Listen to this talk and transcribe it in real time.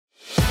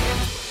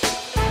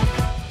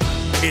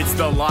It's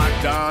the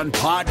Locked On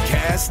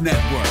Podcast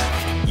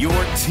Network, your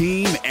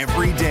team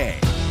every day.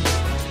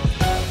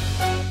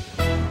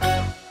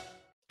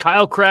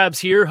 Kyle Krabs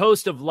here,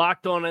 host of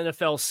Locked On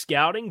NFL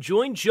Scouting.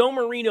 Join Joe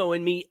Marino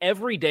and me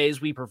every day as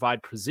we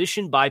provide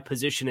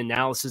position-by-position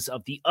analysis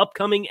of the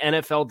upcoming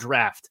NFL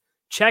Draft.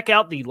 Check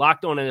out the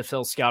Locked On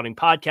NFL Scouting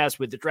podcast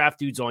with the Draft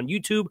Dudes on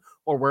YouTube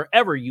or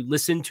wherever you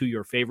listen to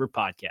your favorite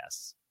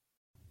podcasts.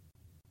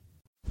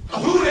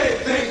 Who they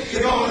think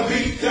they're gonna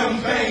beat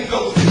them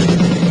Bengals?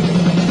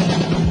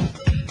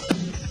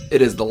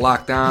 It is the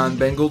Locked On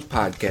Bengals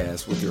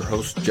podcast with your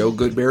hosts Joe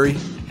Goodberry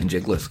and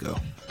Jake Lisco.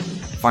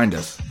 Find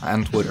us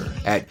on Twitter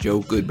at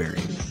Joe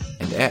Goodberry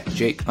and at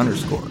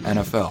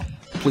Jake_NFL.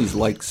 Please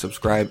like,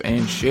 subscribe,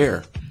 and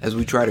share as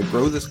we try to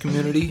grow this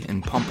community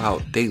and pump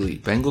out daily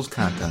Bengals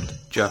content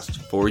just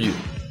for you. Who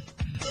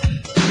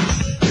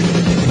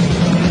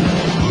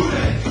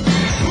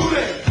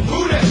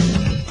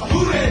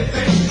they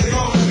think they're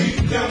gonna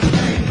beat them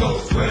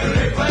Bengals? Where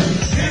they play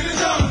in the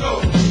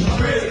jungle.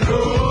 I'm ready to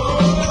roll.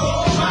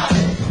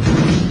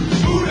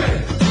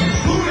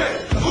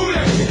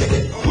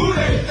 Who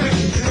they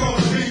think they're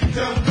gonna beat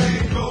them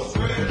Bengals?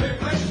 Where they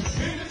play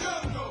in the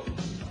jungle.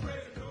 I'm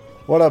ready to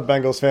roll. What up,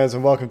 Bengals fans,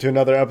 and welcome to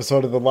another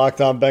episode of the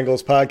Locked On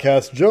Bengals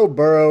podcast. Joe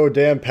Burrow,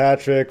 Dan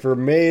Patrick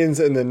remains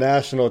in the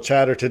national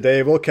chatter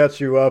today. We'll catch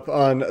you up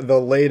on the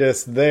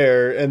latest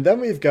there. And then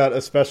we've got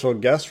a special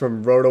guest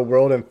from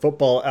Rotoworld and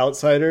Football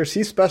Outsiders.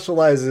 He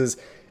specializes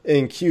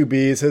in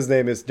QBs. His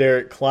name is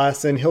Derrik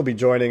Klassen. He'll be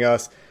joining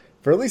us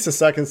for at least a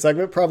second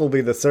segment,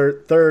 probably the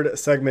third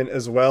segment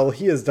as well.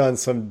 He has done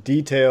some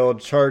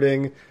detailed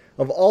charting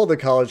of all the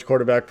college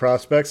quarterback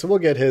prospects, so we'll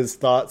get his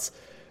thoughts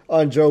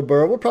on Joe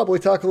Burrow. We'll probably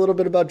talk a little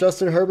bit about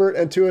Justin Herbert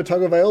and Tua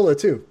Tagovailoa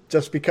too,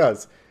 just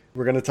because.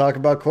 We're going to talk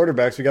about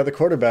quarterbacks. We got the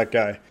quarterback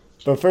guy.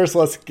 But first,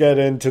 let's get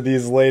into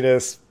these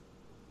latest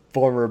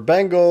former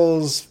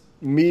Bengals,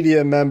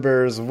 media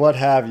members, what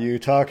have you,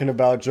 talking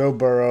about Joe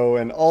Burrow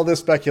and all this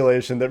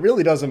speculation that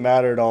really doesn't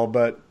matter at all,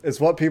 but it's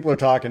what people are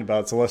talking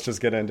about, so let's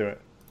just get into it.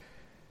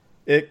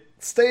 It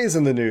stays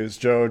in the news,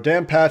 Joe.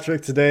 Dan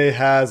Patrick today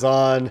has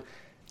on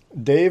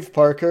Dave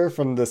Parker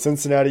from the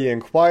Cincinnati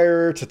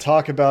Enquirer to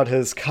talk about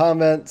his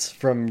comments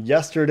from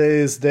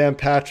yesterday's Dan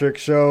Patrick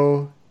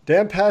show.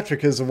 Dan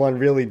Patrick is the one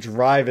really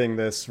driving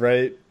this,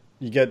 right?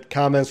 You get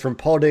comments from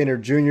Paul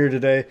Dehner Jr.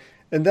 today,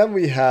 and then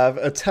we have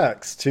a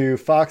text to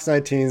Fox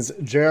 19's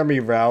Jeremy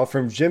Rao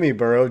from Jimmy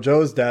Burrow,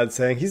 Joe's dad,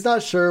 saying he's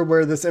not sure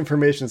where this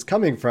information is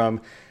coming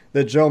from,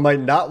 that Joe might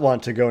not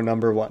want to go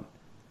number one.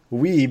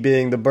 We,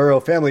 being the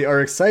Burrow family,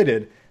 are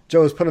excited.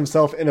 Joe has put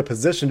himself in a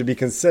position to be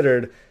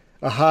considered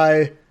a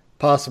high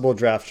possible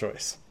draft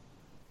choice.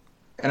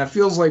 And it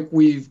feels like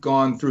we've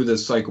gone through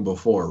this cycle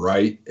before,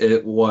 right?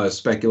 It was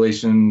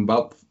speculation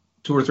about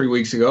 2 or 3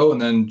 weeks ago, and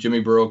then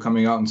Jimmy Burrow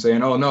coming out and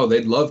saying, oh, no,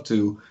 they'd love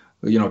to,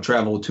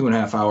 travel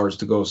 2.5 hours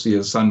to go see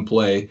his son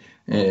play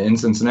in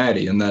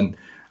Cincinnati. And then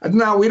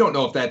now we don't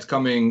know if that's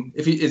coming.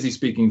 Is he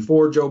speaking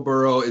for Joe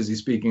Burrow? Is he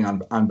speaking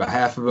on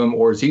behalf of him?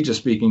 Or is he just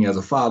speaking as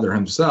a father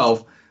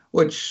himself?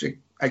 Which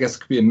I guess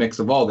could be a mix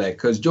of all that,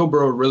 because Joe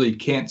Burrow really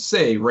can't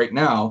say right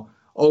now,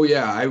 oh,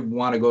 yeah, I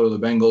want to go to the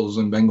Bengals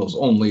and Bengals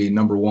only,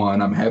 number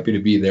one. I'm happy to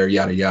be there,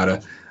 yada,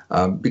 yada,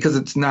 because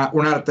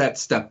we're not at that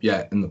step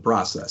yet in the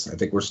process. I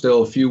think we're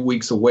still a few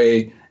weeks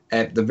away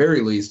at the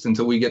very least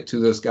until we get to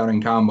the scouting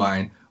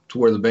combine to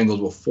where the Bengals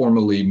will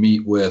formally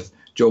meet with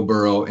Joe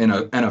Burrow in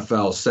an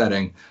NFL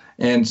setting.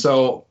 And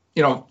so,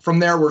 from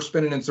there we're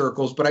spinning in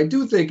circles. But I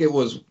do think it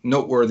was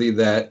noteworthy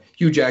that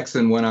Hugh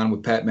Jackson went on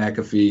with Pat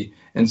McAfee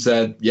and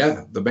said,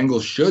 yeah, the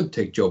Bengals should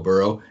take Joe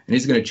Burrow, and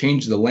he's going to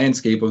change the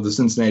landscape of the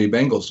Cincinnati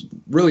Bengals,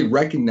 really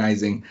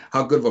recognizing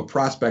how good of a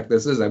prospect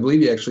this is. I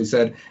believe he actually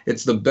said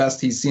it's the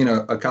best he's seen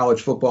a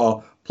college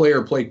football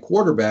player play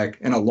quarterback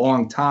in a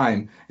long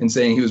time, and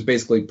saying he was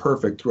basically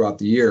perfect throughout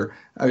the year.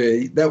 I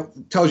mean,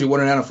 that tells you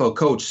what an NFL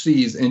coach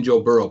sees in Joe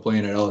Burrow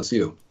playing at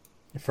LSU.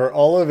 For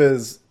all of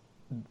his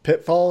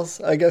pitfalls,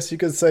 I guess you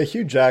could say,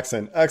 Hugh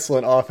Jackson,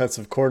 excellent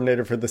offensive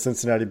coordinator for the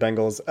Cincinnati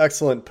Bengals,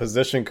 excellent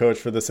position coach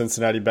for the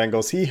Cincinnati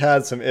Bengals. He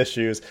had some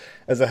issues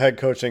as a head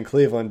coach in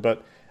Cleveland,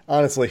 but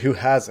honestly, who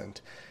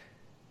hasn't?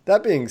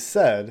 That being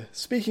said,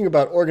 speaking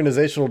about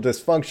organizational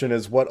dysfunction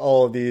is what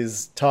all of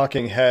these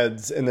talking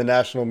heads in the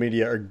national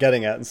media are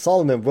getting at. And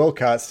Solomon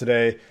Wilcots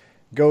today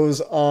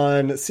goes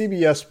on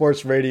CBS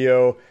Sports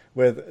Radio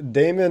with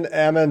Damon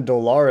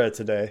Amendolara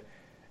today,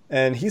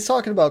 and he's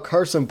talking about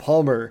Carson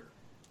Palmer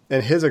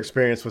and his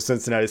experience with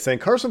Cincinnati, saying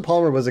Carson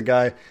Palmer was a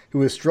guy who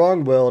was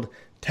strong-willed,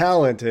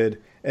 talented,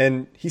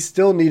 and he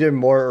still needed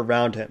more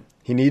around him.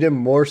 He needed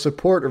more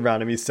support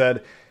around him. He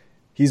said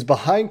he's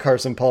behind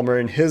Carson Palmer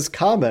in his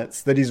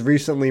comments that he's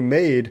recently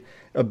made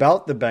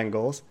about the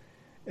Bengals,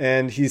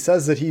 and he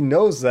says that he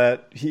knows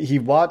that he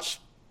watched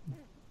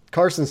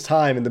Carson's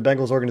time in the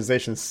Bengals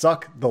organization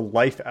suck the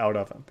life out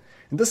of him.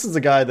 And this is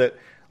a guy that,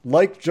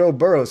 like Joe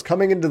Burrow, is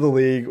coming into the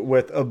league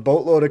with a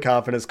boatload of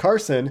confidence.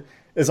 Carson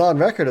is on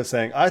record of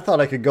saying, I thought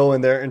I could go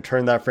in there and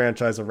turn that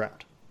franchise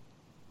around.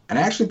 And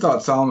I actually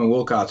thought Solomon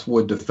Wilcots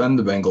would defend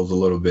the Bengals a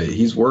little bit.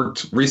 He's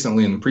worked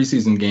recently in the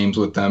preseason games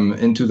with them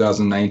in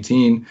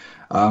 2019.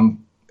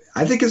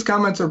 I think his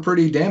comments are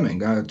pretty damning,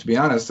 to be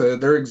honest.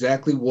 They're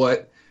exactly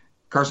what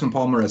Carson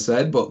Palmer has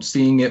said, but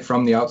seeing it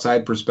from the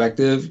outside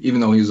perspective,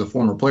 even though he was a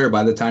former player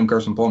by the time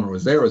Carson Palmer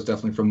was there, was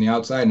definitely from the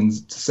outside. And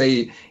to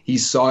say he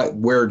saw it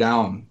wear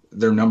down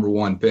their number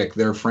one pick,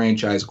 their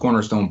franchise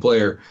cornerstone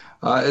player,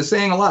 is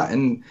saying a lot.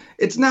 And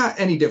it's not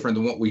any different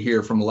than what we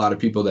hear from a lot of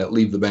people that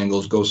leave the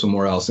Bengals, go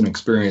somewhere else, and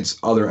experience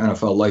other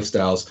NFL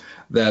lifestyles,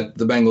 that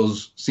the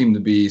Bengals seem to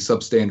be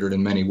substandard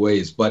in many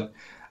ways. But,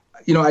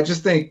 I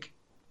just think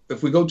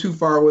if we go too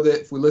far with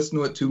it, if we listen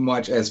to it too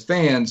much as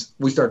fans,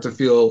 we start to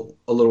feel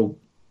a little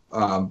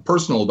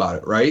personal about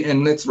it, right?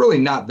 And it's really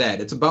not that.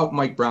 It's about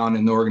Mike Brown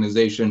and the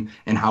organization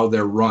and how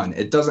they're run.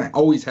 It doesn't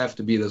always have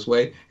to be this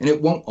way, and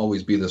it won't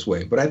always be this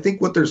way. But I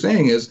think what they're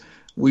saying is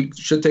we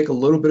should take a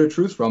little bit of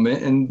truth from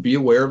it and be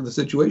aware of the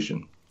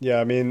situation. Yeah,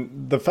 I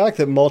mean, the fact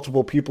that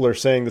multiple people are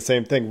saying the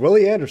same thing.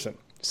 Willie Anderson,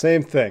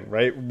 same thing,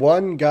 right?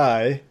 One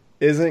guy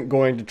isn't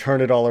going to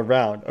turn it all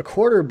around. A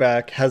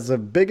quarterback has the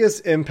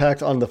biggest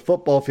impact on the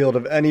football field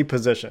of any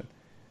position.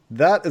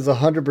 That is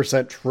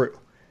 100% true.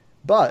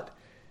 But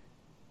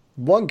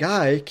one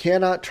guy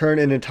cannot turn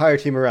an entire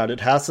team around. It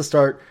has to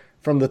start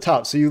from the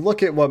top. So you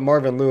look at what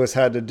Marvin Lewis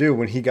had to do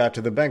when he got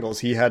to the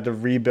Bengals. He had to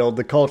rebuild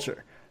the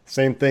culture.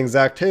 Same thing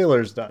Zach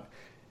Taylor's done.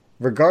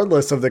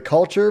 Regardless of the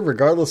culture,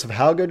 regardless of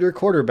how good your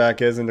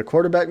quarterback is, and the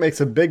quarterback makes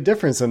a big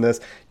difference in this,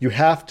 you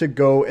have to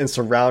go and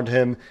surround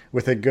him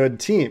with a good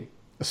team,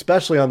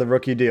 especially on the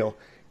rookie deal.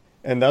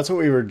 And that's what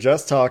we were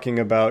just talking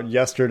about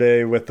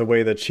yesterday with the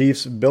way the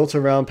Chiefs built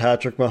around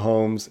Patrick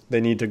Mahomes.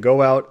 They need to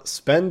go out,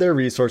 spend their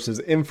resources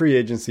in free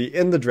agency,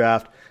 in the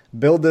draft,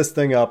 build this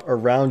thing up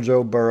around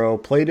Joe Burrow,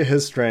 play to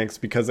his strengths,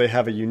 because they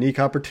have a unique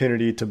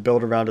opportunity to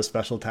build around a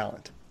special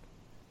talent.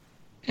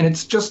 And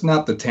it's just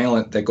not the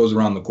talent that goes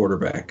around the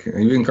quarterback.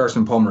 Even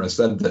Carson Palmer has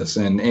said this,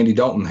 and Andy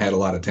Dalton had a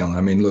lot of talent.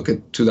 I mean, look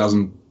at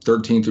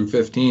 2013 through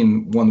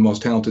 15, one of the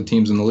most talented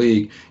teams in the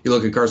league. You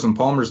look at Carson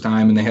Palmer's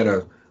time, and they had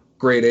a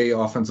grade A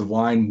offensive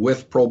line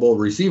with Pro Bowl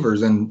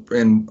receivers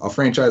and a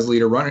franchise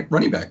leader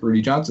running back,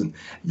 Rudy Johnson.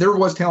 There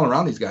was talent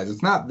around these guys.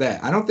 It's not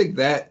that. I don't think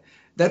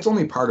that's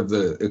only part of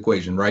the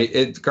equation,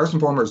 right? Carson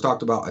Palmer has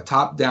talked about a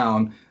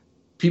top-down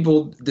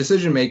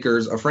decision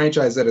makers, a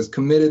franchise that is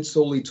committed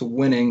solely to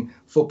winning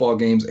football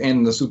games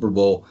and the Super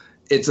Bowl.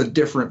 It's a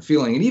different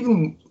feeling. And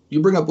even you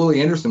bring up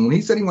Willie Anderson, when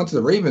he said he went to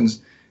the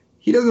Ravens,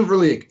 he doesn't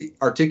really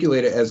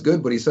articulate it as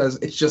good, but he says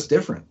it's just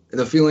different.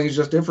 The feeling is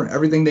just different.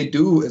 Everything they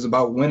do is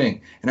about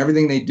winning, and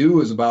everything they do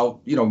is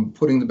about,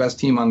 putting the best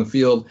team on the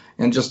field,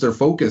 and just their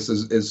focus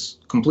is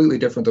completely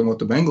different than what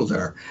the Bengals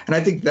are. And I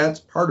think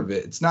that's part of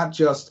it. It's not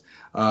just,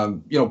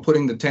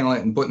 putting the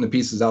talent and putting the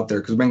pieces out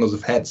there, because the Bengals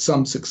have had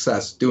some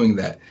success doing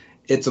that.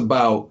 It's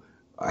about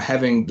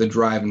having the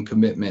drive and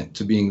commitment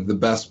to being the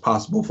best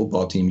possible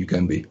football team you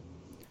can be.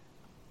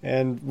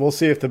 And we'll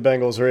see if the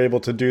Bengals are able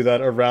to do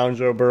that around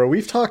Joe Burrow.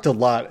 We've talked a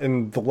lot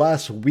in the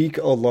last week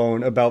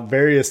alone about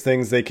various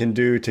things they can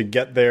do to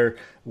get there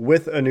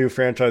with a new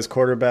franchise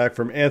quarterback,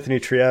 from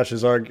Anthony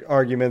Triash's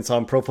arguments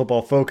on Pro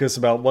Football Focus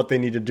about what they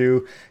need to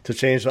do to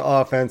change the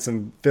offense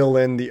and fill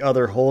in the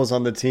other holes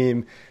on the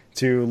team,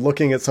 to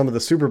looking at some of the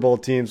Super Bowl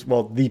teams,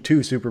 the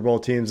two Super Bowl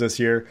teams this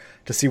year,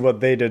 to see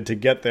what they did to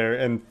get there,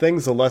 and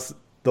the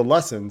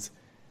lessons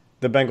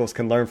the Bengals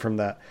can learn from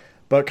that.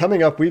 But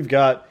coming up, we've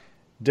got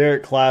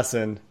Derrik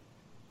Klassen,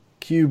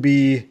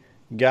 QB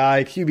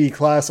guy, QB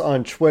Class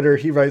on Twitter.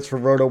 He writes for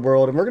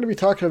Rotoworld, and we're going to be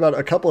talking about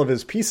a couple of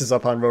his pieces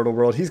up on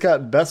Rotoworld. He's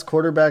got best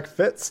quarterback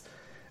fits,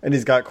 and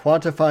he's got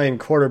quantifying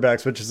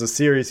quarterbacks, which is a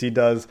series he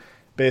does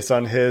based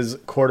on his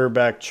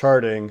quarterback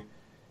charting.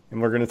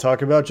 And we're going to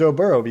talk about Joe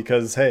Burrow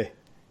because, hey,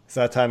 it's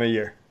that time of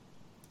year.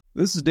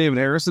 This is David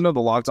Harrison of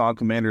the Locked On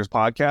Commanders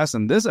podcast,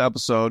 and this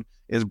episode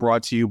is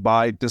brought to you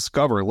by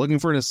Discover. Looking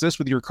for an assist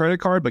with your credit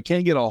card but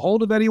can't get a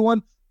hold of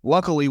anyone?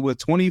 Luckily,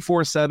 with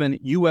 24/7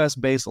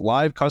 U.S.-based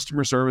live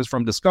customer service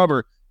from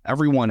Discover,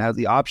 everyone has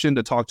the option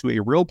to talk to a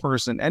real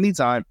person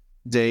anytime,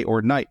 day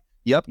or night.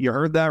 Yep, you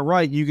heard that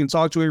right. You can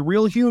talk to a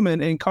real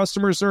human in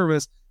customer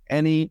service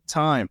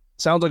anytime.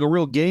 Sounds like a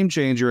real game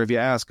changer if you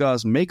ask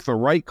us. Make the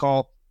right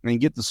call and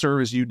get the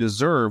service you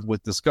deserve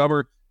with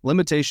Discover.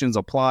 Limitations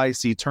apply.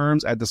 See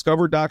terms at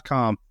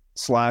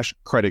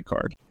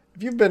discover.com/creditcard.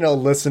 If you've been a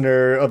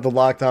listener of the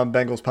Locked On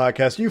Bengals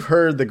podcast, you've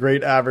heard the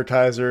great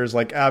advertisers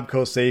like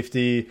Abco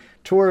Safety,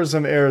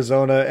 Tourism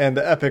Arizona, and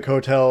the Epic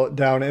Hotel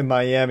down in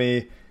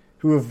Miami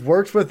who have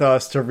worked with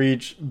us to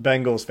reach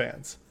Bengals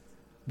fans.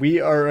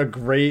 We are a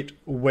great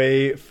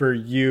way for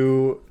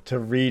you to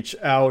reach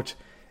out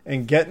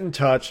and get in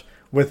touch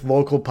with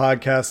local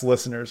podcast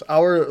listeners.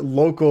 Our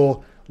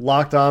local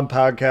Locked On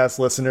podcast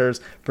listeners,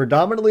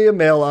 predominantly a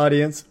male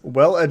audience,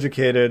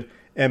 well-educated,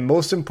 and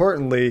most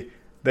importantly,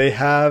 they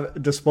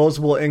have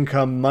disposable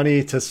income,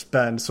 money to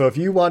spend. So if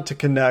you want to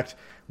connect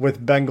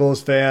with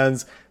Bengals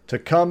fans to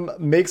come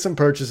make some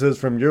purchases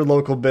from your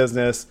local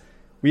business,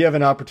 we have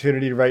an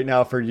opportunity right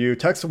now for you.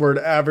 Text the word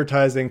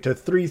advertising to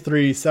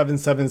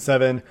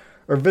 33777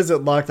 or or visit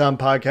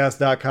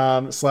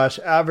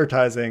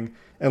lockedonpodcast.com/advertising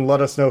and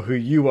let us know who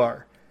you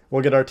are.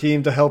 We'll get our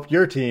team to help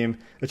your team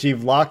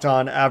achieve Locked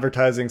On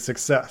advertising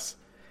success.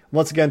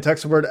 Once again,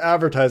 text the word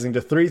advertising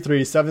to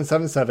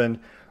 33777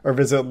 or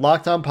visit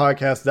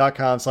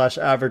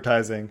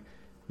lockedonpodcast.com/advertising.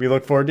 We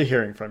look forward to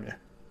hearing from you.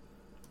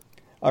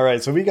 All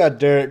right, so we got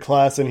Derrik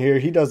Klassen here.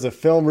 He does the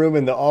film room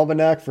in the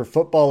Almanac for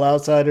Football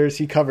Outsiders.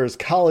 He covers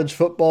college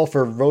football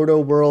for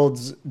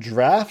Rotoworld's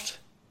draft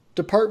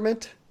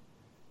department.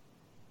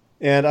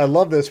 And I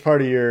love this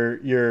part of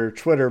your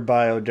Twitter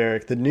bio,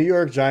 Derrik. The New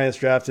York Giants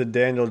drafted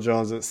Daniel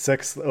Jones at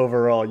 6th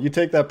overall. You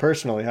take that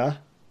personally, huh?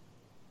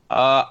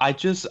 I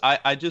just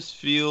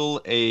feel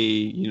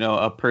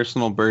a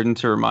personal burden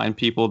to remind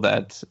people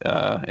that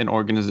an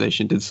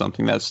organization did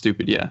something that's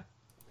stupid. Yeah.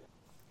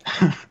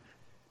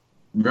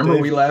 Remember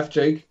we laughed,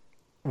 Jake?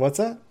 What's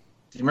that?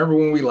 Do you remember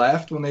when we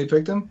laughed when they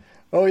picked him?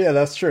 Oh yeah,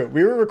 that's true.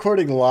 We were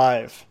recording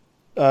live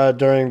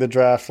during the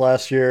draft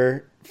last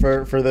year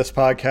for this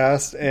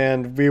podcast,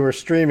 and we were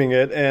streaming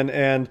it,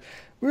 and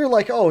we were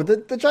like, oh,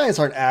 the Giants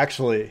aren't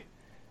actually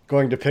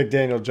going to pick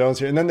Daniel Jones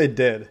here, and then they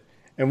did,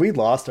 and we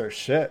lost our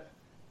shit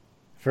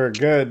for a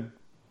good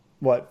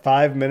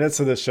 5 minutes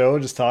of the show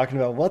just talking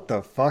about what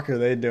the fuck are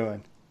they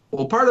doing.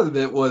 Well, part of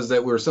it was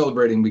that we were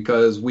celebrating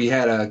because we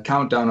had a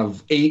countdown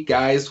of 8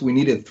 guys. We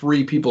needed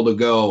 3 people to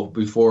go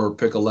before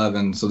pick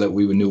 11 so that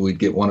we knew we'd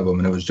get one of them,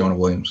 and it was Jonah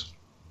Williams.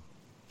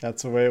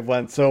 That's the way it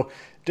went. So,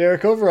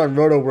 Derrik, over on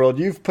Rotoworld,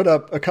 you've put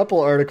up a couple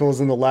articles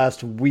in the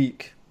last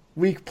week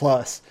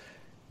plus,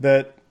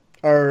 that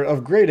are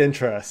of great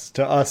interest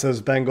to us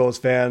as Bengals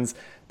fans.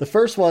 The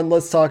first one,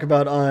 let's talk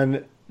about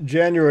on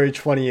January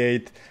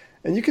 28th.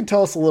 And you can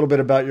tell us a little bit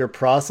about your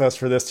process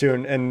for this too,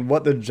 and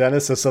what the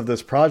genesis of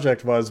this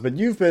project was. But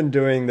you've been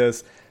doing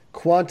this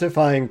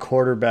quantifying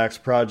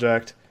quarterbacks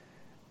project.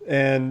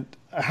 And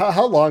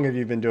how long have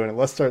you been doing it?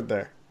 Let's start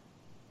there.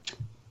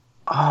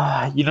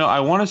 I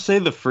want to say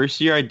the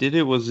first year I did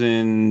it was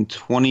in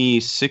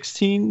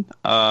 2016.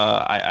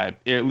 I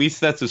at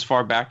least that's as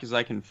far back as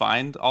I can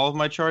find all of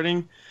my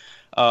charting.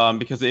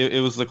 Because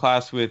it was the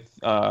class with,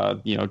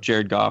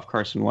 Jared Goff,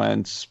 Carson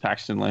Wentz,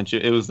 Paxton Lynch.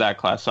 It was that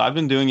class. So I've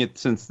been doing it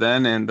since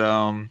then, and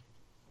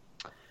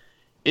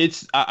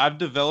I've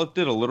developed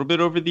it a little bit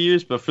over the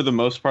years, but for the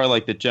most part,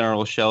 like the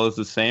general shell is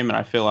the same, and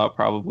I fill out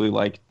probably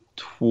like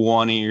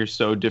 20 or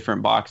so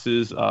different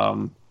boxes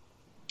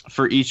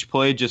for each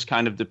play, just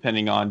kind of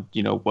depending on,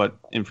 what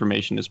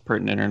information is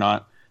pertinent or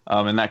not.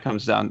 And that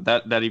comes down,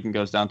 that even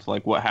goes down to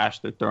like what hash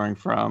they're throwing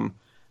from.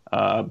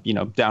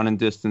 Down in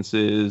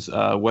distances,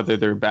 whether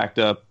they're backed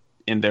up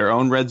in their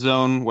own red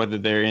zone, whether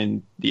they're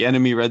in the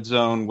enemy red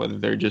zone, whether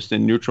they're just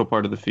in neutral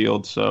part of the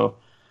field. So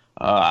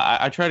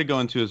I try to go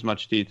into as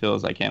much detail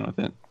as I can with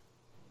it.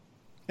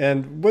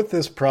 And with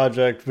this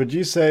project, would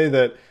you say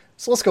that,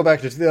 so let's go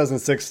back to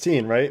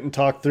 2016, right, and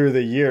talk through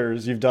the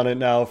years. You've done it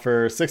now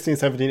for 16,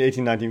 17,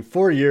 18, 19,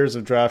 4 years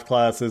of draft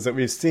classes that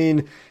we've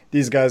seen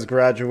these guys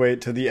graduate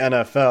to the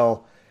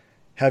NFL.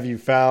 Have you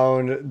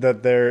found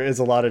that there is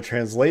a lot of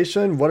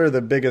translation? What are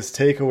the biggest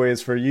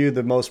takeaways for you,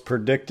 the most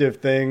predictive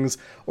things,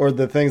 or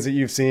the things that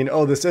you've seen,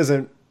 oh, this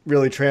isn't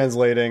really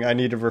translating, I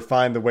need to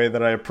refine the way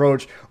that I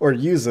approach or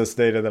use this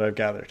data that I've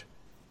gathered?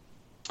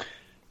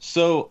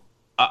 So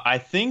I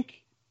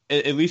think,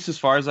 at least as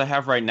far as I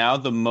have right now,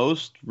 the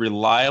most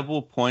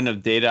reliable point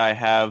of data I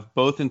have,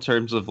 both in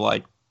terms of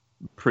like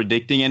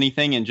predicting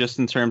anything and just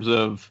in terms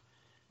of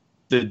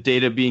the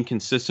data being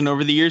consistent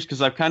over the years,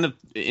 because I've kind of,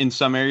 in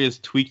some areas,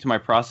 tweaked my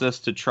process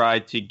to try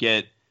to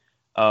get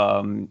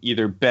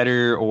either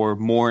better or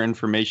more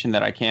information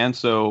that I can.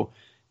 So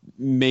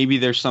maybe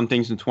there's some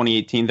things in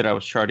 2018 that I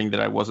was charting that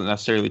I wasn't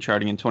necessarily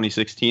charting in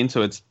 2016.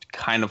 So it's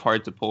kind of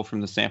hard to pull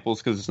from the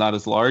samples because it's not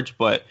as large.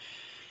 But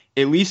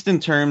at least in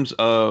terms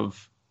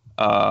of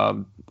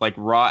like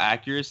raw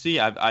accuracy,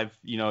 I've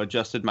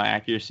adjusted my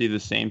accuracy the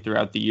same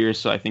throughout the year.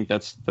 So I think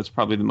that's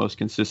probably the most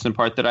consistent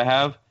part that I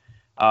have.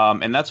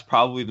 And that's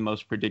probably the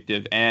most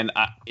predictive. And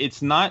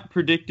it's not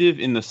predictive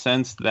in the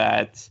sense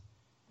that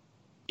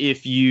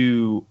if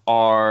you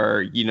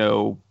are,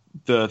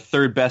 the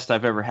third best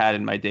I've ever had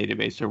in my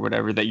database or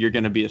whatever, that you're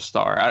going to be a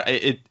star.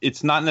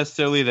 It's not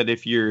necessarily that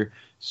if you're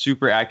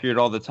super accurate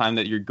all the time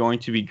that you're going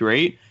to be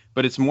great,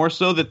 but it's more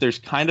so that there's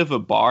kind of a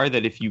bar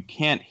that if you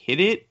can't hit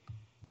it,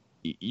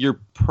 you're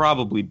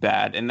probably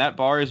bad. And that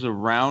bar is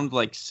around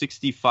like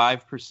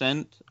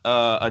 65%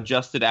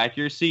 adjusted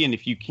accuracy. And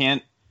if you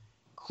can't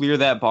clear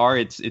that bar,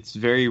 it's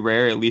very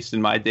rare, at least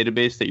in my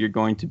database, that you're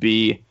going to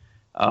be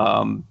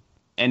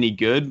any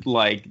good.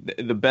 Like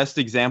the best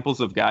examples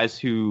of guys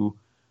who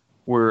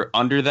were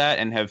under that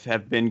and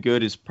have been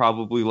good is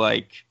probably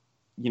like,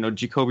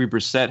 Jacoby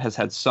Brissett has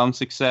had some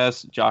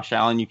success. Josh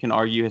Allen, you can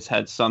argue, has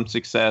had some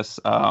success.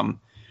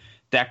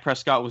 Dak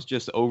Prescott was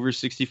just over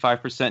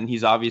 65%, and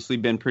he's obviously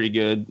been pretty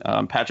good.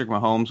 Patrick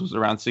Mahomes was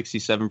around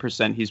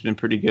 67%. He's been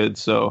pretty good.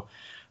 So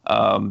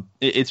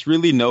it's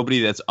really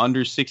nobody that's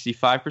under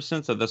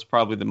 65%. So that's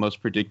probably the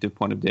most predictive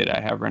point of data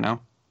I have right now.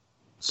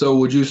 So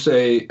would you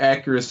say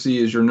accuracy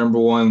is your number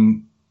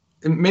one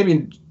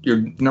maybe your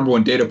number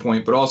one data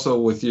point, but also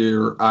with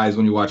your eyes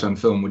when you watch on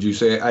film, would you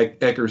say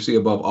accuracy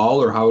above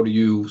all, or how do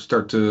you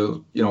start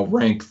to,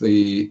 rank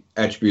the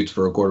attributes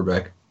for a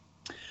quarterback?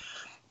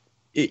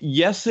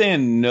 Yes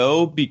and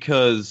no,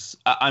 because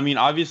I mean,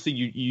 obviously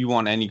you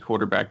want any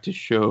quarterback to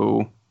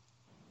show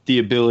the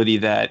ability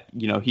that,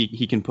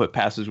 he can put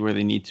passes where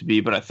they need to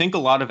be. But I think a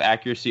lot of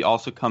accuracy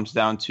also comes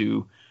down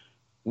to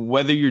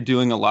whether you're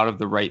doing a lot of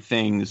the right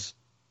things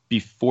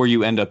before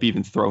you end up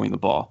even throwing the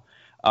ball.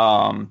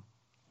 And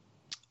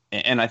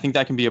I think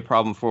that can be a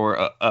problem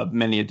for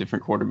many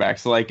different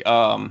quarterbacks. Like,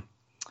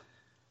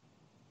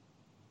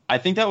 I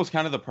think that was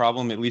kind of the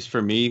problem, at least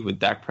for me, with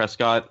Dak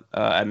Prescott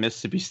at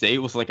Mississippi State,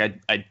 was like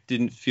I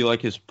didn't feel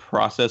like his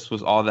process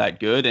was all that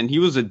good. And he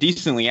was a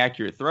decently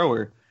accurate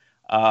thrower,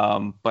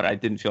 but I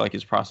didn't feel like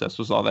his process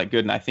was all that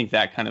good. And I think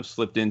that kind of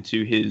slipped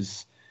into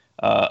his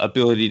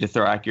ability to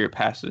throw accurate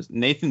passes.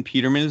 Nathan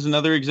Peterman is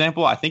another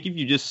example. I think if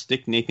you just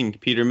stick Nathan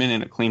Peterman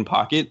in a clean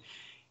pocket,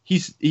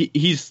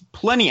 he's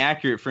plenty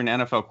accurate for an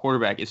NFL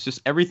quarterback. It's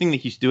just everything that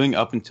he's doing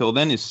up until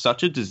then is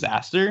such a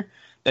disaster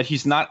that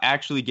he's not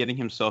actually getting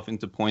himself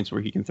into points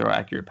where he can throw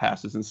accurate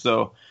passes. And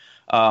so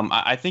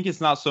I think it's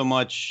not so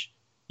much,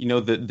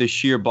 the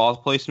sheer ball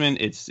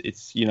placement. It's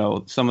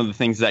some of the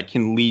things that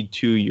can lead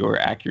to your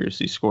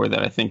accuracy score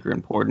that I think are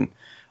important.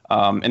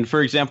 And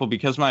for example,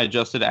 because my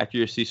adjusted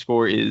accuracy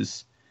score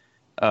is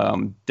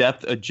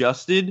depth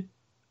adjusted,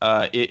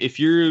 if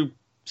you're,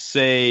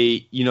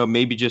 say,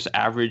 maybe just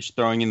average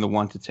throwing in the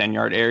 1 to 10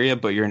 yard area,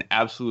 but you're an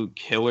absolute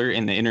killer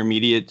in the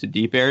intermediate to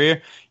deep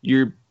area,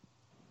 your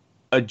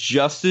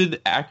adjusted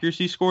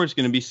accuracy score is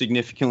going to be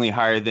significantly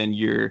higher than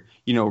your,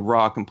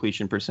 raw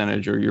completion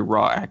percentage or your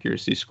raw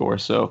accuracy score.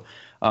 So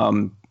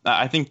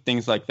I think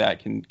things like that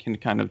can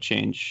kind of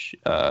change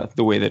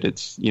the way that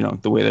it's,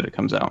 the way that it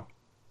comes out.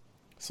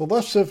 So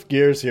let's shift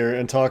gears here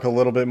and talk a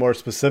little bit more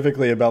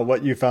specifically about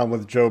what you found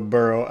with Joe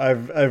Burrow.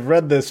 I've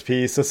read this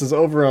piece. This is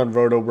over on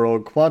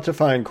Rotoworld,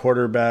 quantifying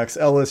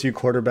quarterbacks, LSU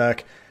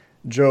quarterback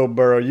Joe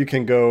Burrow. You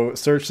can go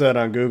search that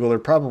on Google or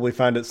probably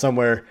find it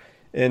somewhere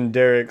in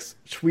Derrik's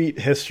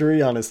tweet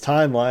history on his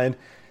timeline.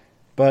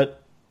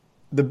 But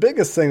the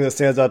biggest thing that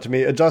stands out to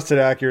me, adjusted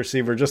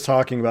accuracy we're just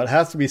talking about,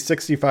 has to be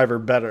 65 or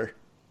better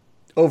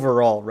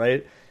overall,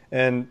 right?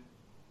 And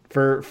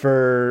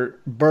for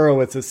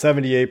Burrow, it's at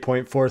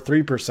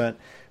 78.43%.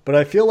 But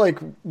I feel like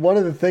one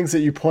of the things that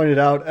you pointed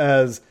out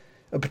as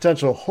a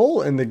potential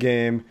hole in the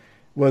game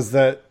was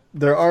that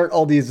there aren't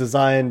all these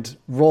designed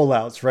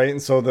rollouts, right?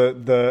 And so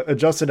the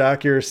adjusted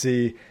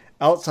accuracy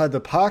outside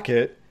the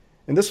pocket,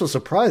 and this was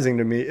surprising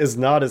to me, is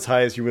not as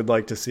high as you would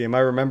like to see. Am I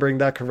remembering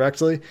that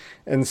correctly?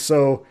 And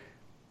so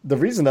the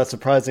reason that's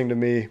surprising to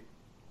me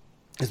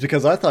is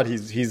because I thought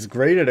he's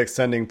great at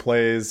extending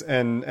plays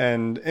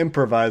and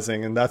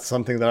improvising, and that's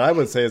something that I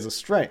would say is a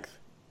strength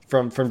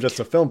from just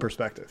a film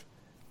perspective.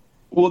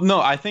 Well, no,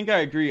 I think I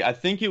agree. I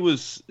think it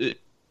was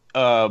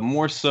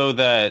more so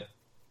that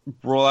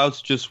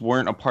rollouts just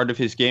weren't a part of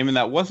his game, and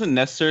that wasn't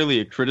necessarily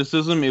a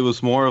criticism. It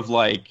was more of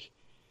like,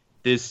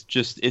 this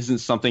just isn't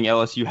something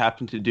LSU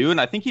happened to do, and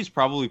I think he's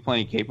probably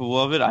plenty capable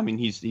of it. I mean,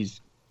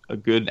 he's a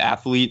good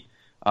athlete,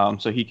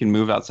 so he can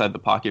move outside the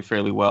pocket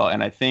fairly well,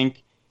 and I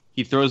think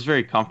he throws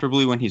very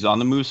comfortably when he's on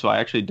the move, so I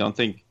actually don't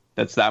think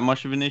that's that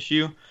much of an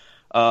issue.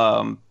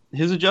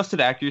 His adjusted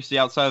accuracy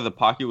outside of the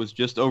pocket was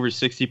just over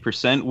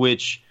 60%,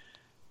 which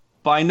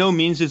by no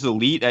means is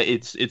elite.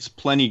 It's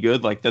plenty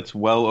good. Like, that's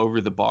well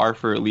over the bar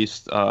for at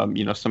least some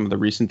of the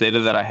recent data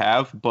that I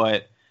have.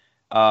 But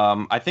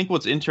I think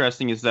what's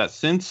interesting is that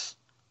since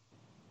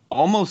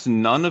almost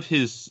none of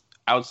his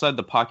outside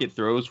the pocket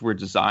throws were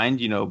designed,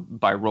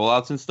 by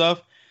rollouts and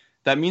stuff,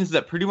 that means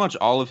that pretty much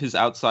all of his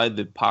outside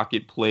the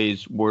pocket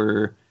plays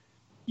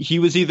he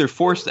was either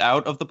forced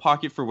out of the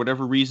pocket for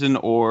whatever reason,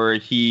 or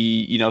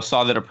he,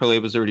 saw that a play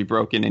was already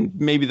broken and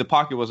maybe the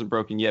pocket wasn't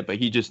broken yet, but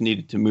he just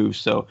needed to move.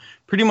 So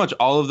pretty much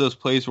all of those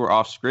plays were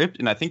off script.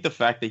 And I think the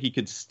fact that he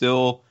could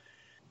still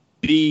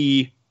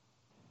be,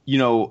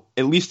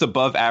 at least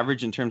above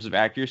average in terms of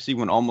accuracy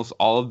when almost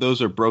all of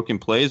those are broken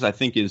plays, I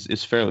think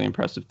is fairly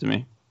impressive to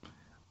me.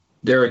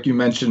 Derrik, you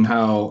mentioned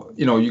how,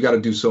 you got to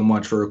do so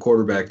much for a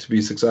quarterback to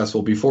be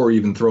successful before he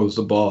even throws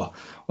the ball.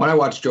 When I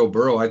watch Joe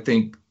Burrow, I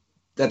think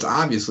that's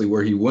obviously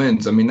where he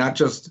wins. I mean, not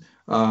just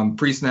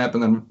pre-snap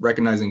and then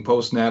recognizing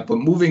post-snap, but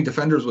moving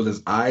defenders with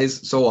his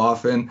eyes so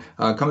often,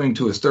 coming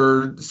to his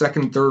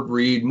second, third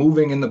read,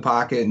 moving in the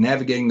pocket,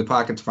 navigating the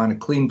pocket to find a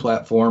clean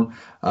platform.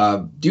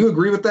 Do you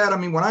agree with that? I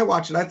mean, when I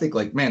watch it, I think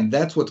like, man,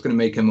 that's what's going to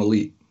make him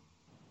elite.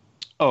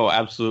 Oh,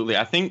 absolutely.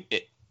 I think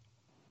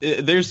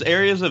there's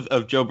areas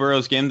of Joe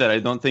Burrow's game that I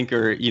don't think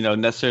are,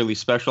 necessarily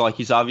special. Like,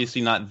 he's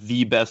obviously not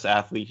the best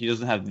athlete. He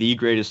doesn't have the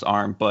greatest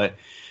arm, but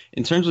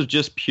in terms of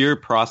just pure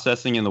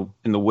processing and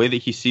the way that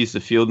he sees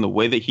the field and the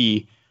way that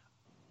he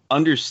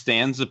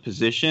understands the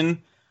position,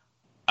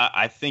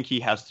 I think he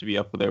has to be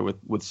up there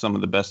with some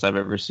of the best I've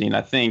ever seen.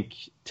 I think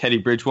Teddy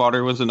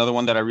Bridgewater was another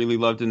one that I really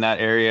loved in that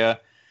area.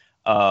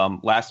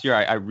 Last year,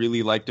 I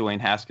really liked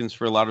Dwayne Haskins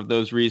for a lot of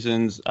those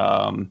reasons.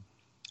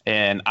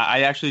 And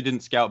I actually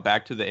didn't scout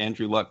back to the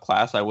Andrew Luck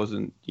class. I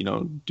wasn't,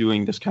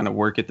 doing this kind of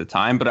work at the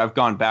time, but I've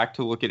gone back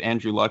to look at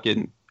Andrew Luck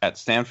at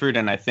Stanford,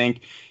 and I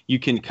think you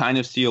can kind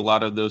of see a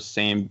lot of those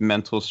same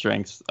mental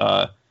strengths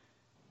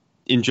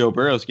in Joe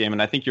Burrow's game.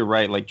 And I think you're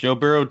right. Like, Joe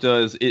Burrow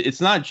does,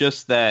 it's not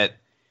just that,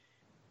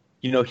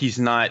 he's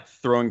not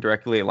throwing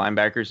directly at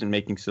linebackers and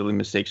making silly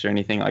mistakes or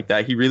anything like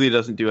that. He really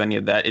doesn't do any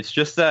of that. It's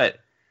just that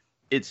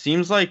it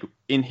seems like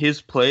in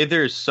his play,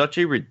 there's such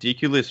a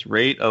ridiculous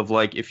rate of,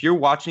 like, if you're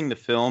watching the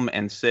film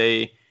and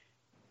say,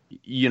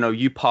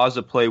 you pause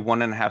a play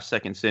 1.5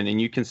 seconds in and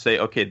you can say,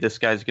 okay, this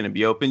guy's going to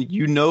be open,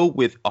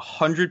 with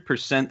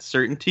 100%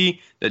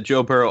 certainty that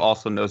Joe Burrow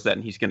also knows that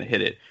and he's going to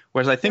hit it.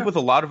 Whereas I think with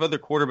a lot of other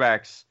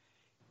quarterbacks,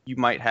 you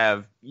might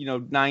have,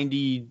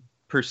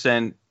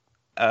 90%,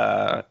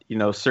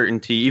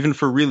 certainty, even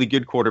for really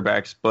good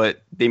quarterbacks,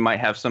 but they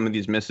might have some of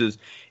these misses.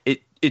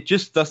 It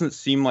just doesn't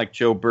seem like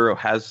Joe Burrow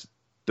has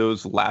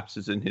those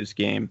lapses in his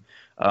game.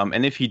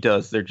 And if he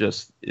does,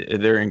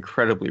 they're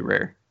incredibly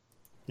rare.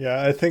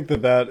 Yeah, I think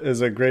that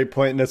is a great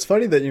point. And it's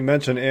funny that you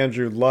mentioned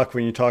Andrew Luck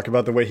when you talk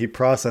about the way he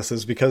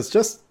processes, because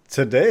just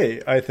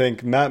today, I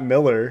think Matt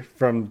Miller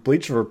from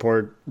Bleacher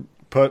Report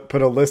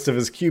put a list of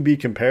his QB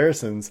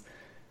comparisons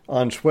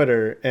on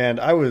Twitter, and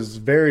I was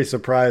very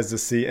surprised to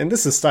see, and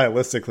this is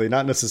stylistically,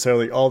 not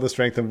necessarily all the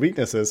strengths and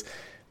weaknesses,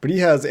 but he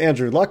has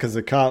Andrew Luck as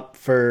a comp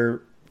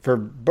for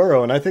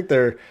Burrow, and I think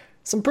there are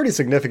some pretty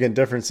significant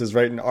differences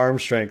right in arm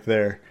strength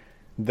there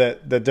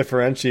that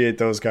differentiate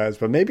those guys.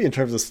 But maybe in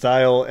terms of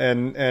style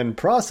and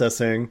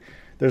processing,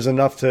 there's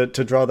enough to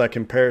draw that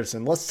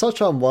comparison. Let's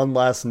touch on one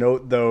last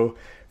note, though,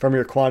 from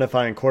your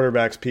quantifying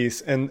quarterbacks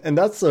piece, and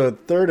that's the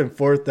 3rd and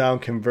 4th down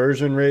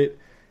conversion rate.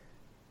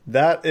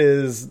 That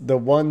is the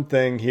one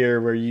thing here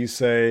where you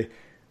say,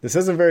 this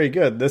isn't very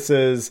good. This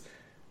is,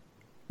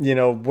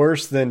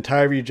 worse than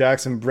Tyree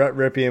Jackson, Brett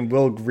Rippey, and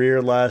Will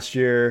Grier last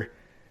year.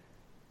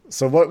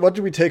 So what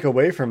do we take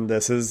away from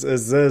this? Is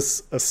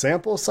this a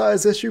sample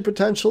size issue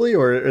potentially,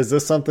 or is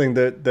this something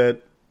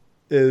that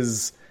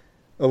is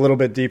a little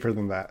bit deeper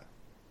than that?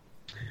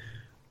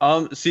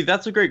 See,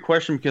 that's a great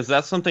question, because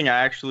that's something I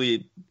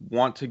actually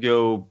want to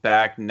go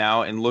back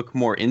now and look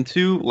more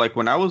into. Like,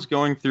 when I was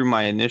going through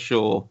my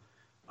initial,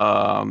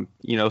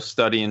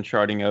 study and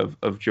charting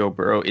of Joe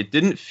Burrow, it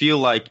didn't feel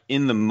like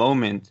in the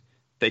moment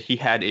that he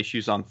had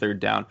issues on 3rd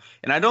down.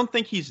 And I don't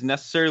think he's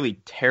necessarily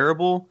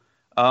terrible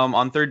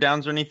on 3rd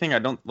downs or anything. I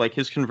don't like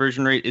his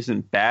conversion rate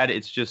isn't bad.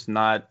 It's just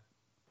not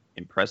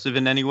impressive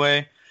in any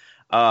way.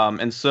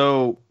 And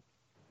so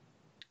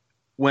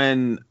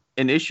when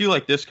an issue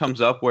like this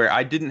comes up, where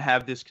I didn't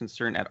have this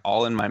concern at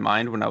all in my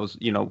mind when I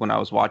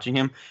was watching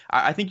him,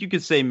 I think you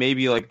could say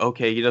maybe like,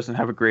 okay, he doesn't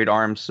have a great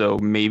arm, so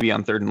maybe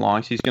on 3rd and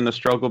longs he's going to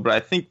struggle. But I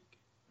think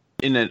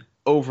in an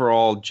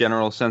overall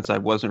general sense, I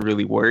wasn't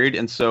really worried.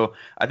 And so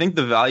I think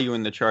the value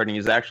in the charting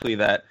is actually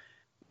that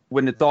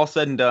when it's all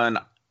said and done,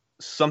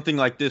 something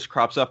like this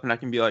crops up and I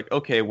can be like,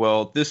 okay,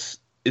 well, this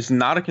is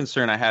not a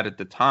concern I had at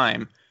the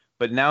time,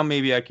 but now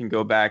maybe I can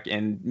go back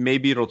and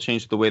maybe it'll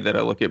change the way that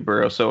I look at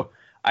Burrow. So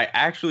I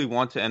actually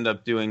want to end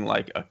up doing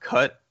like a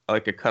cut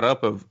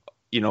up of,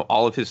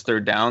 all of his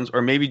 3rd downs,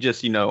 or maybe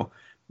just,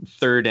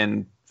 3rd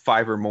and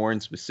 5 or more in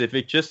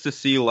specific, just to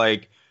see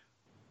like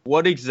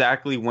what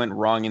exactly went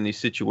wrong in these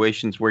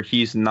situations where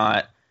he's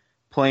not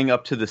playing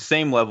up to the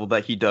same level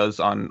that he does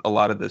on a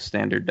lot of the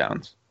standard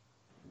downs.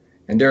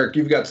 And Derrik,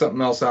 you've got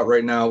something else out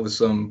right now with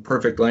some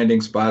perfect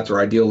landing spots or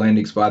ideal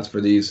landing spots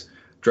for these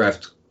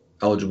draft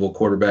eligible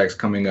quarterbacks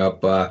coming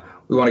up.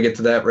 We want to get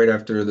to that right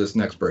after this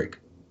next break.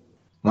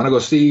 Want to go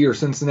see your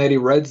Cincinnati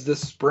Reds this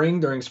spring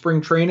during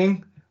spring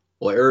training?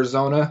 Well,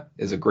 Arizona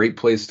is a great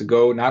place to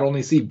go, not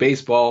only see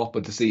baseball,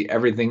 but to see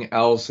everything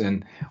else.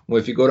 And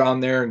if you go down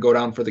there and go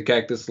down for the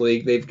Cactus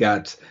League, they've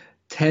got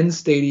 10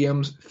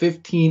 stadiums,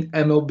 15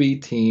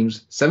 MLB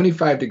teams,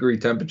 75-degree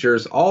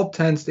temperatures. All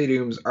 10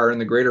 stadiums are in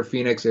the greater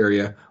Phoenix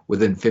area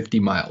within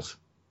 50 miles.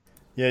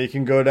 Yeah, you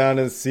can go down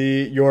and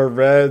see your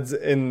Reds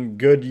in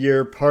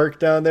Goodyear Park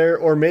down there.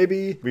 Or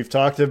maybe, we've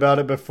talked about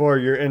it before,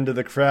 you're into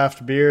the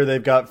craft beer.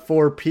 They've got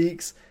Four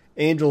Peaks,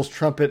 Angel's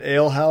Trumpet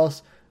Ale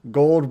House,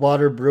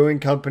 Goldwater Brewing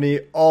Company,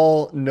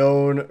 all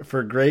known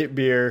for great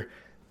beer.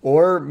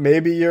 Or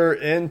maybe you're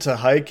into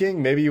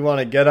hiking. Maybe you want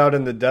to get out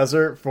in the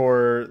desert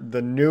for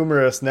the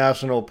numerous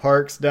national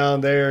parks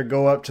down there.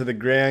 Go up to the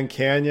Grand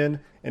Canyon.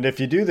 And if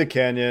you do the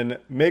canyon,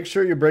 make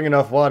sure you bring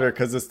enough water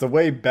because it's the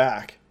way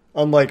back.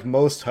 Unlike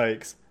most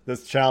hikes,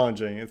 that's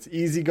challenging. It's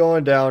easy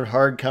going down,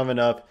 hard coming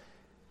up.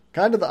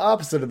 Kind of the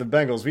opposite of the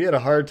Bengals. We had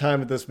a hard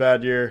time with this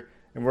bad year,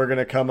 and we're going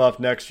to come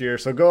up next year.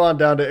 So go on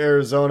down to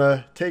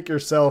Arizona. Take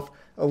yourself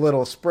a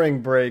little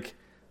spring break.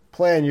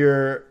 Plan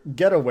your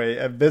getaway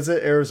at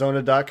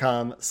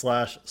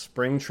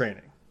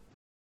visitarizona.com/springtraining.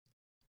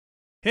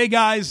 Hey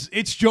guys,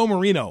 it's Joe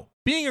Marino.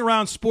 Being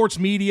around sports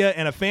media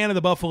and a fan of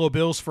the Buffalo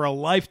Bills for a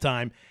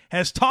lifetime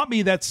has taught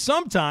me that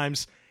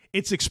sometimes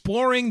it's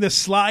exploring the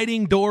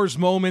sliding doors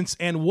moments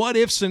and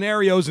what-if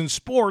scenarios in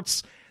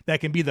sports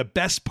that can be the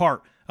best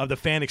part of the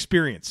fan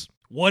experience.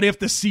 What if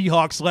the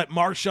Seahawks let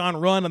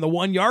Marshawn run on the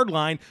 1-yard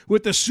line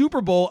with the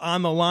Super Bowl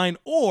on the line?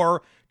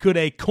 Or could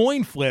a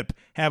coin flip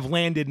have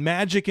landed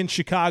Magic in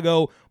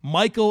Chicago,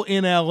 Michael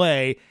in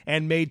LA,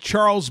 and made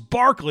Charles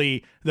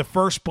Barkley the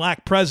first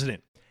black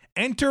president?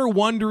 Enter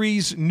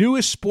Wondery's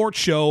newest sports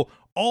show,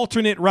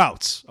 Alternate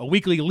Routes, a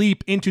weekly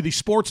leap into the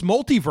sports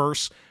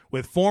multiverse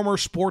with former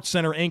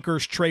SportsCenter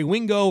anchors Trey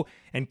Wingo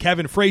and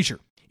Kevin Frazier.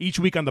 Each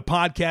week on the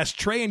podcast,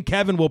 Trey and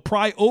Kevin will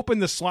pry open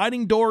the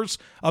sliding doors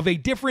of a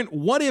different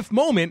what-if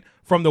moment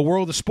from the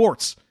world of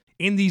sports.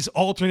 In these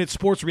alternate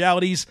sports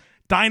realities,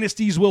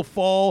 dynasties will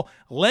fall,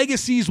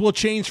 legacies will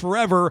change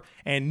forever,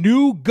 and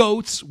new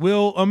GOATs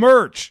will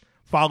emerge.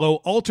 Follow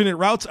Alternate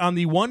Routes on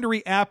the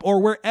Wondery app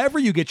or wherever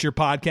you get your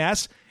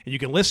podcasts, and you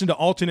can listen to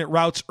Alternate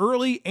Routes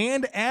early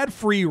and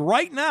ad-free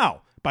right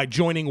now by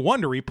joining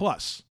Wondery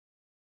Plus.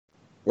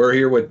 We're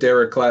here with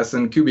Derrik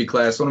Klassen, QB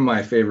Class, one of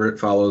my favorite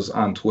follows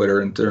on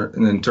Twitter. And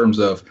in terms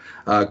of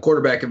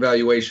quarterback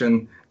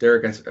evaluation,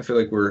 Derrik, I feel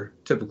like we're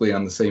typically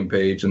on the same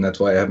page, and that's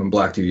why I haven't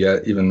blocked you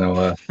yet, even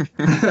though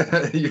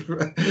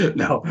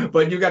no.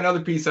 But you got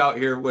another piece out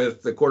here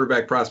with the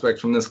quarterback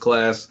prospects from this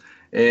class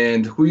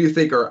and who you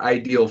think are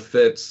ideal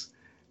fits.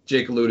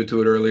 Jake alluded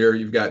to it earlier.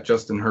 You've got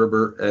Justin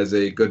Herbert as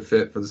a good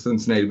fit for the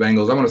Cincinnati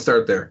Bengals. I want to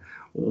start there.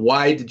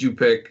 Why did you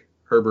pick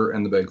Herbert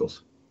and the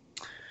Bengals?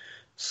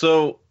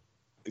 So,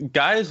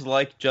 guys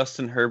like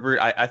Justin Herbert,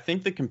 I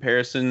think the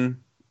comparison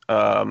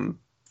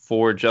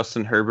for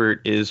Justin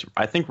Herbert is,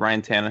 I think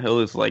Ryan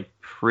Tannehill is like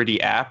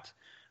pretty apt.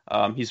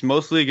 He's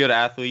mostly a good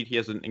athlete. He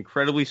has an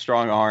incredibly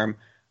strong arm.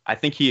 I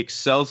think he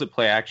excels at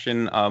play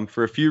action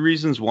for a few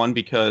reasons. One,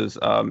 because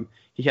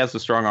he has a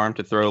strong arm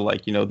to throw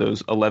like,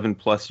 those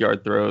 11-plus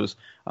yard throws,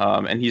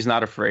 and he's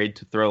not afraid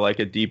to throw like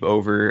a deep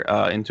over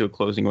into a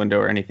closing window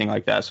or anything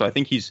like that. So I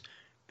think he's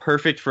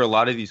perfect for a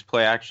lot of these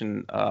play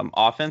action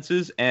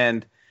offenses,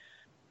 and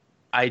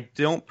I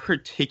don't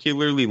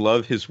particularly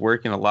love his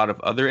work in a lot of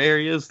other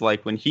areas.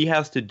 Like when he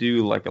has to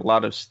do like a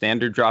lot of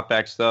standard drop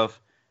back stuff,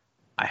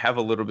 I have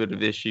a little bit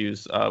of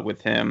issues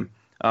with him.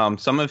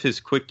 Some of his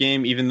quick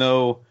game, even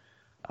though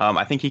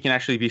I think he can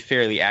actually be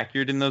fairly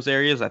accurate in those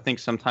areas, I think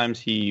sometimes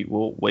he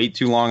will wait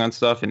too long on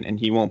stuff and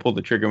he won't pull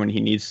the trigger when he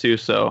needs to.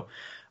 So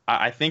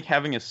I think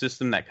having a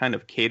system that kind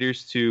of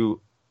caters to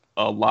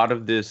a lot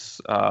of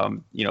this,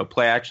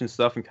 play action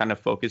stuff and kind of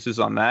focuses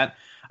on that,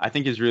 I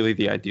think is really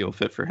the ideal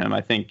fit for him. I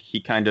think he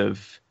kind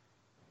of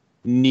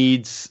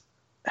needs,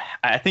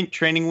 I think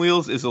training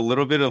wheels is a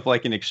little bit of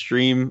like an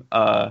extreme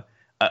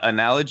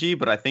analogy,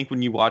 but I think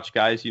when you watch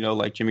guys,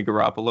 like Jimmy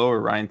Garoppolo or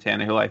Ryan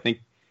Tannehill, I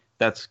think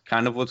that's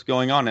kind of what's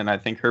going on. And I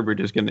think Herbert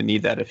is going to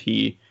need that if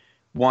he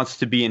wants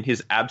to be in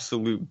his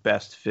absolute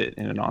best fit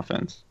in an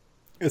offense.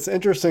 It's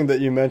interesting that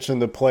you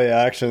mentioned the play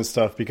action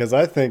stuff, because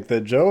I think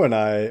that Joe and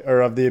I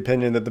are of the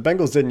opinion that the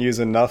Bengals didn't use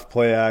enough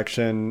play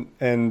action,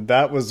 and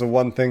that was the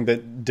one thing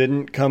that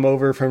didn't come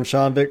over from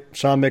Sean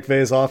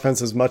McVay's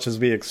offense as much as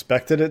we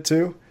expected it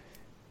to.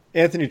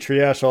 Anthony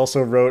Triash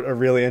also wrote a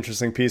really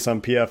interesting piece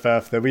on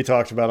PFF that we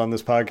talked about on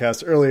this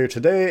podcast earlier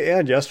today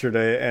and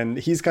yesterday, and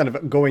he's kind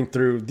of going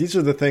through, these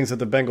are the things that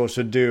the Bengals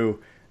should do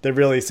that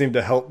really seem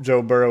to help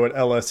Joe Burrow at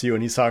LSU,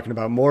 and he's talking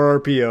about more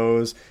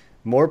RPOs,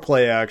 more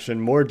play action,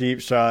 more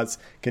deep shots,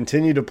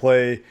 continue to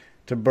play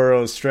to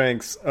Burrow's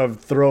strengths of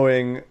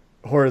throwing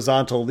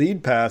horizontal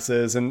lead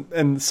passes,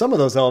 and some of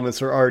those elements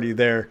are already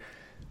there.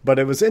 But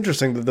it was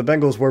interesting that the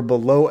Bengals were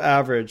below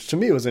average. To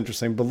me, it was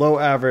interesting, below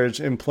average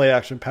in play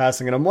action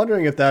passing. And I'm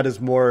wondering if that is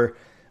more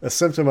a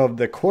symptom of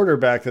the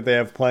quarterback that they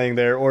have playing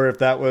there, or if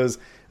that was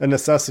a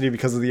necessity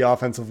because of the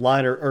offensive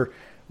line, or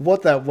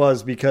what that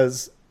was,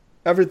 because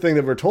everything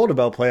that we're told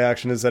about play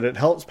action is that it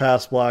helps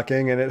pass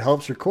blocking and it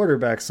helps your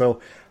quarterback.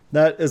 So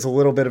that is a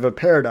little bit of a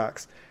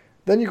paradox.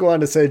 Then you go on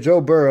to say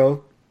Joe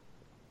Burrow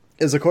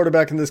is a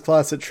quarterback in this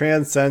class that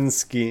transcends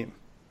scheme.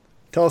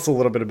 Tell us a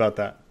little bit about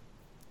that.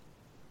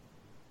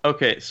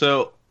 Okay,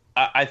 so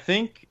I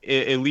think,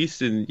 at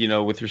least in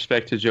with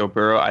respect to Joe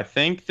Burrow, I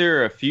think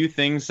there are a few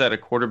things that a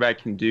quarterback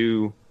can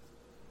do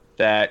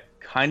that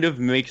kind of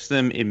makes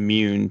them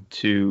immune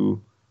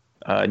to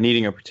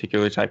needing a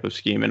particular type of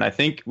scheme. And I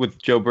think with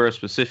Joe Burrow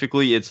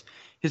specifically,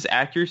 his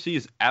accuracy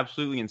is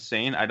absolutely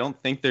insane. I don't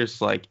think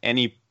there's like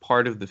any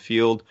part of the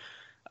field,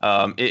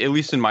 at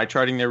least in my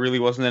charting, there really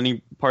wasn't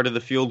any part of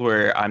the field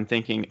where I'm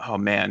thinking, oh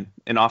man,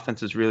 an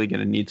offense is really going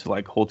to need to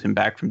like hold him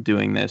back from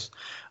doing this.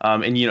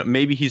 And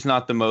maybe he's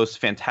not the most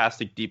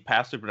fantastic deep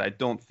passer, but I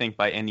don't think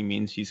by any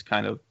means he's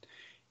I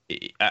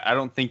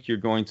don't think you're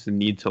going to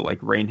need to like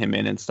rein him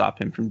in and stop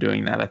him from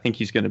doing that. I think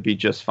he's going to be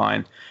just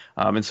fine.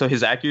 And so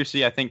his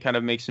accuracy, I think, kind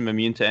of makes him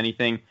immune to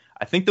anything.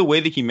 I think the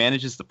way that he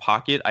manages the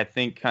pocket, I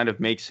think, kind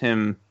of makes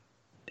him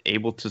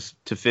able to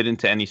fit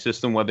into any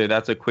system, whether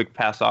that's a quick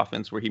pass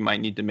offense where he might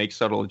need to make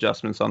subtle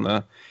adjustments on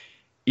the,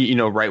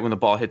 right when the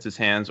ball hits his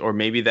hands, or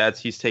maybe that's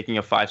he's taking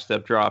a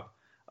 5-step drop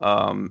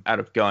out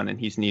of gun and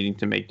he's needing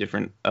to make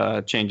different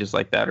changes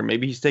like that, or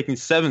maybe he's taking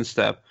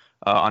 7-step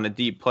on a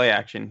deep play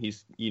action.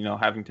 He's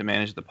having to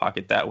manage the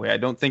pocket that way. I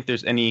don't think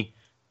there's any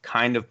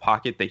kind of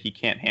pocket that he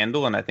can't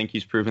handle, and I think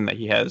he's proven that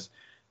he has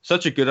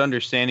such a good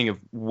understanding of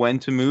when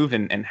to move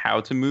and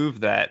how to move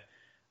that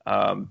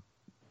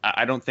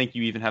I don't think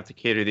you even have to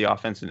cater the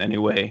offense in any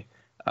way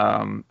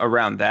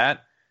around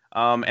that.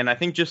 And I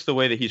think just the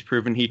way that he's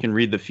proven he can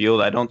read the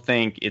field, I don't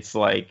think it's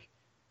like,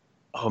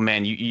 oh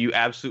man, you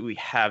absolutely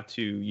have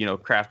to,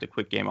 craft a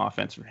quick game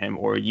offense for him,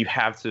 or you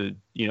have to,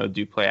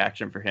 do play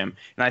action for him.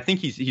 And I think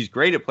he's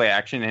great at play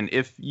action. And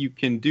if you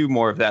can do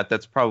more of that,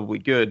 that's probably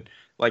good.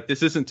 Like,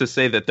 this isn't to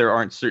say that there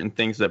aren't certain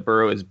things that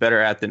Burrow is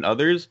better at than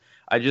others.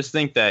 I just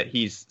think that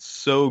he's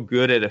so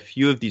good at a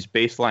few of these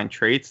baseline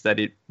traits that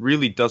it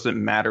really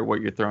doesn't matter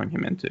what you're throwing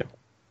him into.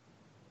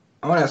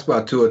 I want to ask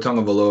about Tua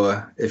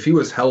Tagovailoa. If he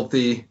was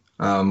healthy,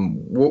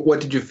 what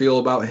did you feel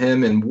about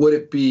him, and would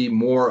it be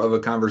more of a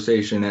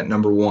conversation at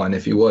number one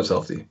if he was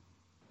healthy?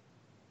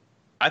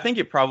 I think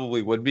it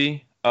probably would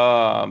be.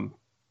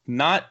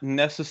 Not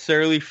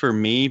necessarily for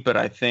me, but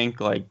I think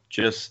like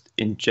just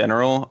in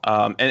general.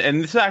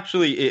 And this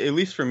actually, at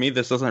least for me,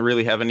 this doesn't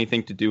really have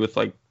anything to do with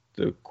like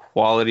the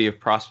quality of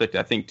prospect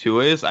I think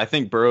Tua is. I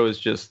think Burrow is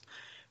just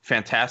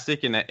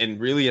fantastic,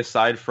 and really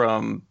aside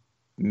from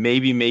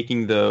maybe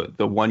making the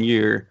 1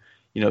 year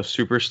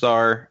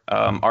superstar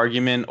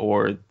argument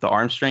or the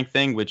arm strength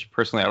thing, which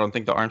personally I don't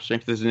think the arm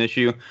strength is an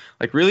issue.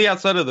 Like, really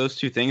outside of those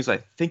two things, I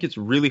think it's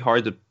really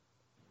hard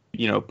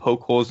to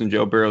poke holes in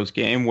Joe Burrow's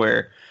game,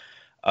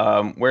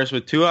 whereas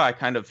with Tua I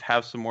kind of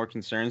have some more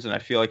concerns, and I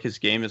feel like his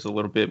game is a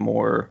little bit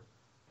more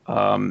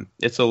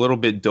it's a little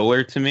bit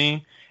duller to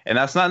me. And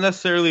that's not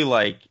necessarily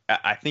like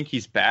I think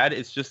he's bad.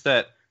 It's just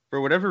that for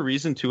whatever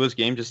reason, Tua's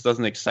game just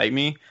doesn't excite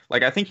me.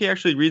 Like, I think he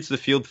actually reads the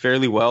field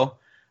fairly well.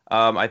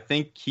 I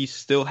think he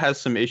still has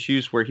some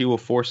issues where he will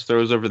force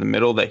throws over the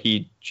middle that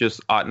he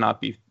just ought not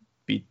be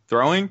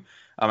throwing.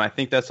 I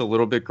think that's a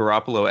little bit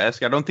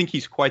Garoppolo-esque. I don't think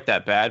he's quite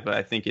that bad, but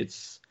I think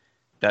it's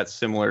that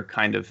similar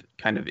kind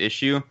of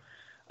issue.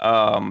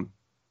 And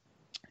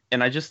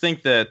I just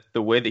think that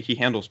the way that he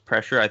handles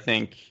pressure, I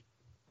think,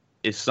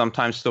 is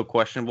sometimes still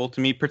questionable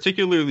to me,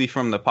 particularly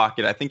from the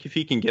pocket. I think if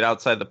he can get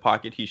outside the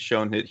pocket, he's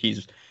shown that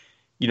he's,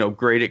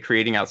 great at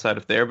creating outside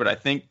of there. But I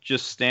think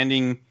just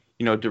standing,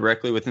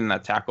 directly within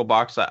that tackle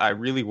box, I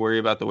really worry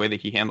about the way that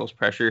he handles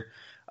pressure,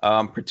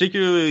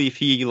 particularly if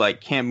he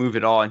can't move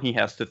at all and he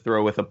has to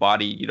throw with a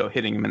body,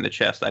 hitting him in the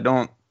chest. I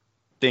don't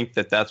think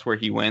that that's where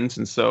he wins.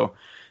 And so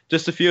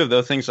just a few of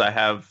those things I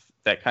have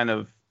that kind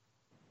of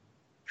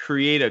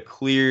create a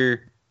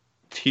clear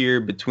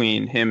tier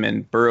between him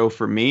and Burrow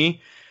for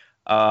me.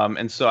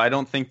 And so I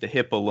don't think the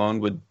hip alone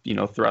would,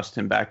 thrust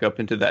him back up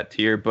into that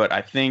tier. But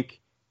I think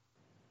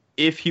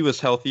if he was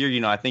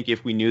healthier, I think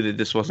if we knew that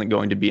this wasn't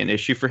going to be an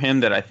issue for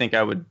him, that I think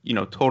I would,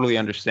 totally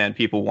understand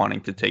people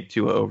wanting to take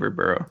Tua over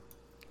Burrow.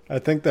 I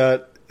think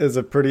that is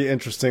a pretty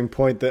interesting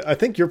point. That I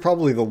think you're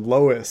probably the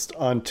lowest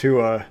on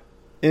Tua,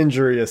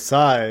 injury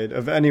aside,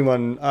 of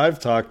anyone I've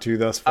talked to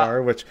thus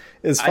far, which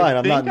is fine.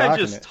 I'm not knocking it. I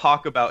just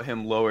talk about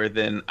him lower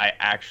than I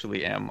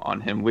actually am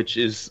on him, which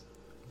is,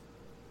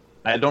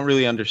 I don't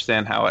really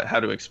understand how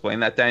to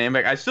explain that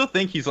dynamic. I still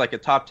think he's like a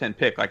top 10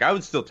 pick. Like, I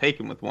would still take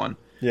him with one.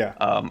 Yeah.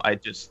 I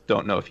just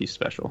don't know if he's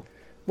special.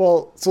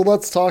 Well, so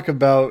let's talk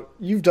about,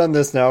 you've done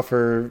this now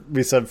for,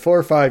 we said 4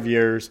 or 5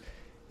 years.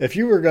 If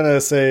you were going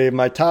to say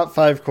my top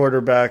 5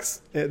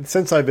 quarterbacks,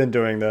 since I've been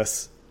doing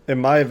this, in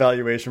my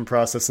evaluation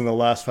process in the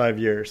last 5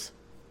 years,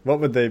 what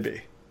would they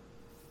be?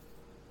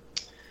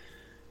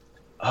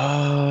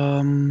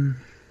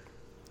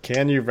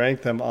 Can you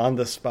rank them on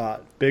the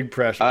spot? Big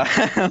pressure.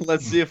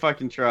 Let's see if I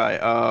can try.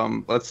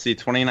 Let's see.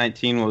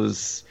 2019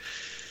 was,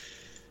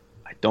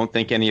 I don't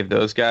think any of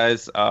those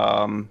guys.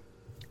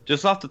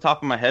 Just off the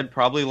top of my head,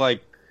 probably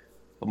like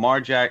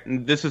Lamar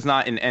Jackson. This is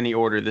not in any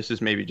order. This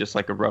is maybe just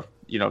like a rough,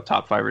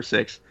 top 5 or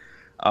 6.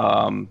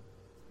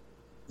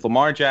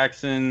 Lamar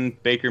Jackson,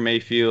 Baker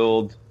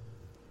Mayfield,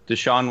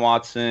 Deshaun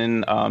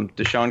Watson,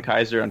 Deshaun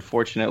Kaiser,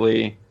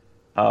 unfortunately,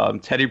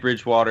 Teddy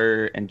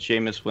Bridgewater, and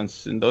Jameis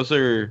Winston. Those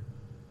are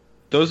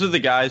the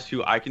guys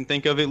who I can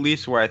think of, at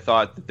least, where I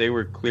thought that they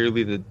were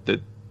clearly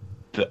the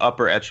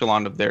upper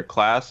echelon of their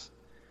class.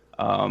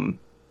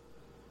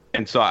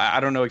 And so I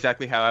don't know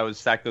exactly how I would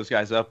stack those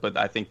guys up, but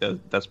I think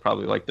that's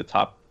probably like the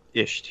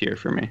top-ish tier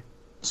for me.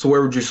 So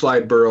where would you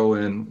slide Burrow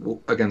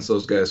in against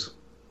those guys?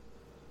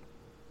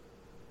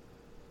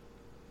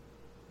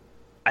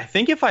 I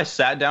think if I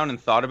sat down and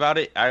thought about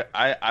it,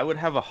 I would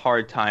have a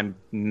hard time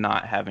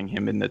not having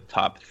him in the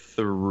top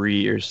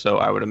 3 or so,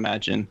 I would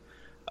imagine.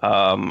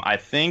 I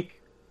think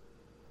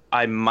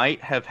I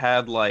might have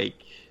had man,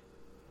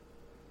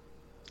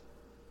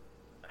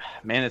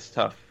 it's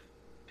tough.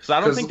 Because I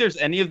don't think there's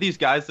any of these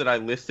guys that I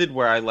listed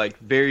where I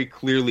very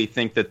clearly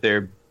think that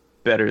they're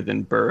better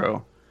than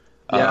Burrow.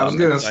 Yeah, I was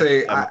going to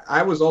say,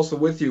 I was also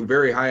with you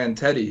very high on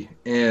Teddy.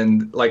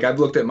 And I've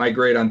looked at my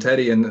grade on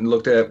Teddy and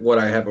looked at what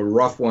I have a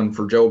rough one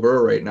for Joe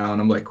Burrow right now.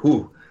 And I'm like,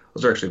 whew,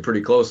 those are actually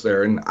pretty close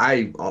there. And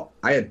I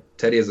had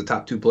Teddy as a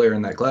top 2 player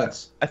in that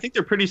class. I think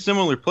they're pretty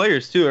similar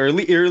players too, or at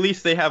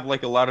least they have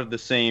a lot of the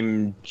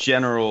same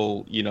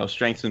general,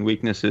 strengths and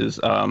weaknesses.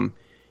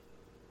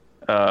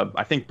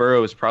 I think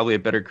Burrow is probably a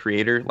better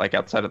creator,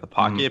 outside of the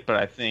pocket, but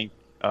I think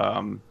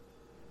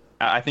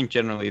I think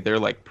generally they're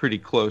like pretty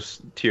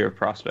close tier of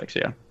prospects.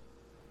 Yeah.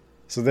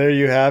 So there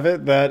you have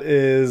it. That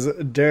is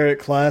Derrik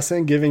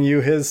Klassen giving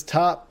you his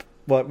top,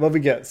 what we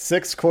get,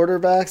 6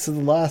 quarterbacks in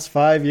the last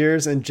 5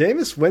 years. And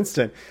Jameis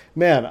Winston,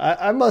 man,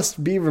 I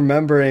must be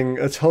remembering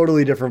a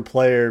totally different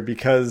player,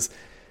 because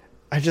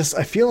I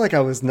feel like I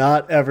was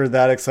not ever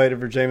that excited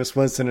for Jameis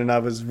Winston, and I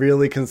was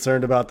really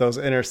concerned about those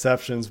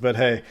interceptions. But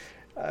hey,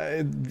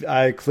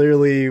 I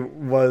clearly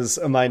was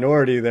a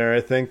minority there.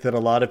 I think that a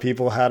lot of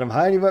people had him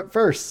high and he went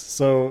first.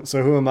 So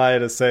who am I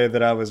to say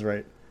that I was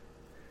right?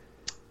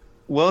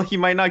 Well, he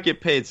might not get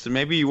paid, so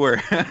maybe you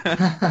were.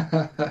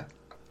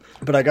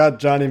 But I got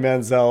Johnny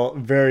Manziel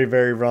very,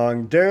 very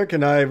wrong. Derrik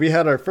and I, we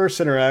had our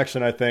first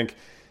interaction, I think,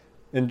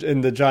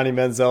 in the Johnny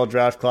Manziel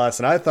draft class,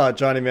 and I thought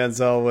Johnny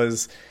Manziel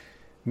was...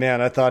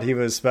 Man, I thought he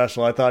was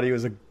special. I thought he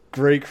was a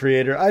great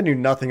creator. I knew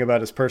nothing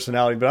about his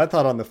personality, but I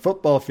thought on the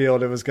football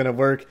field it was going to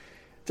work. It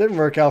didn't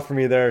work out for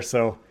me there,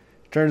 so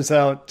turns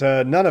out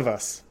none of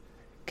us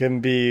can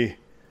be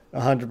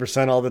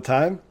 100% all the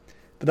time.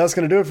 But that's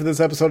going to do it for this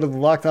episode of the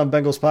Locked On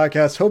Bengals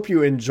podcast. Hope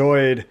you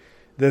enjoyed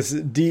this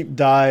deep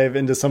dive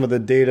into some of the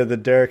data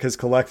that Derrik has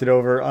collected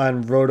over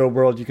on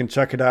Rotoworld. You can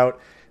check it out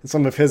and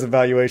some of his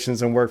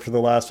evaluations and work for the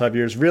last 5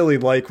 years. Really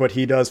like what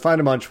he does. Find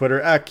him on Twitter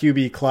at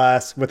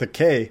QBClass with a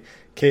K.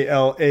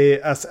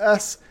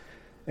 Klass,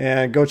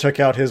 and go check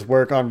out his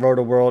work on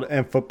Rotoworld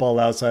and Football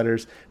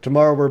Outsiders.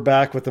 Tomorrow we're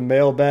back with the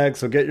mailbag,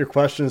 so get your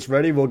questions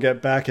ready. We'll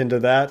get back into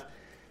that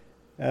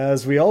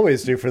as we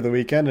always do for the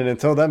weekend. And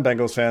until then,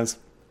 Bengals fans,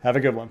 have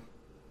a good one.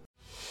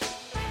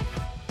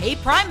 Hey,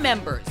 Prime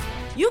members,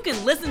 you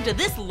can listen to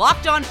this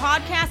Locked On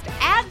podcast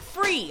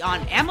ad-free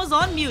on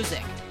Amazon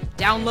Music.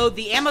 Download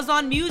the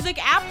Amazon Music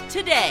app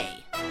today.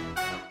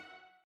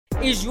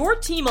 Is your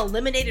team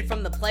eliminated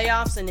from the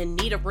playoffs and in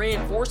need of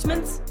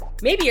reinforcements?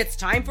 Maybe it's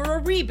time for a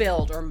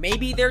rebuild, or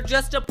maybe they're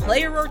just a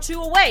player or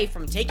two away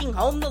from taking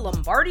home the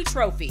Lombardi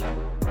Trophy.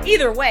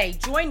 Either way,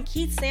 join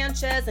Keith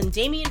Sanchez and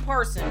Damian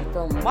Parson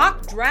for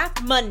Mock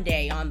Draft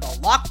Monday on the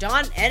Locked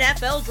On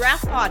NFL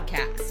Draft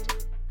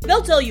Podcast.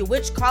 They'll tell you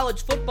which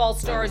college football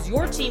stars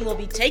your team will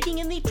be taking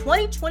in the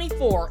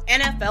 2024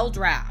 NFL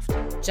Draft.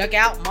 Check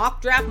out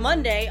Mock Draft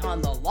Monday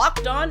on the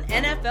Locked On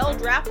NFL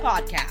Draft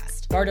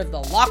Podcast, part of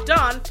the Locked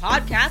On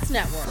Podcast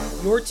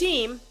Network, your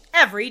team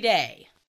every day.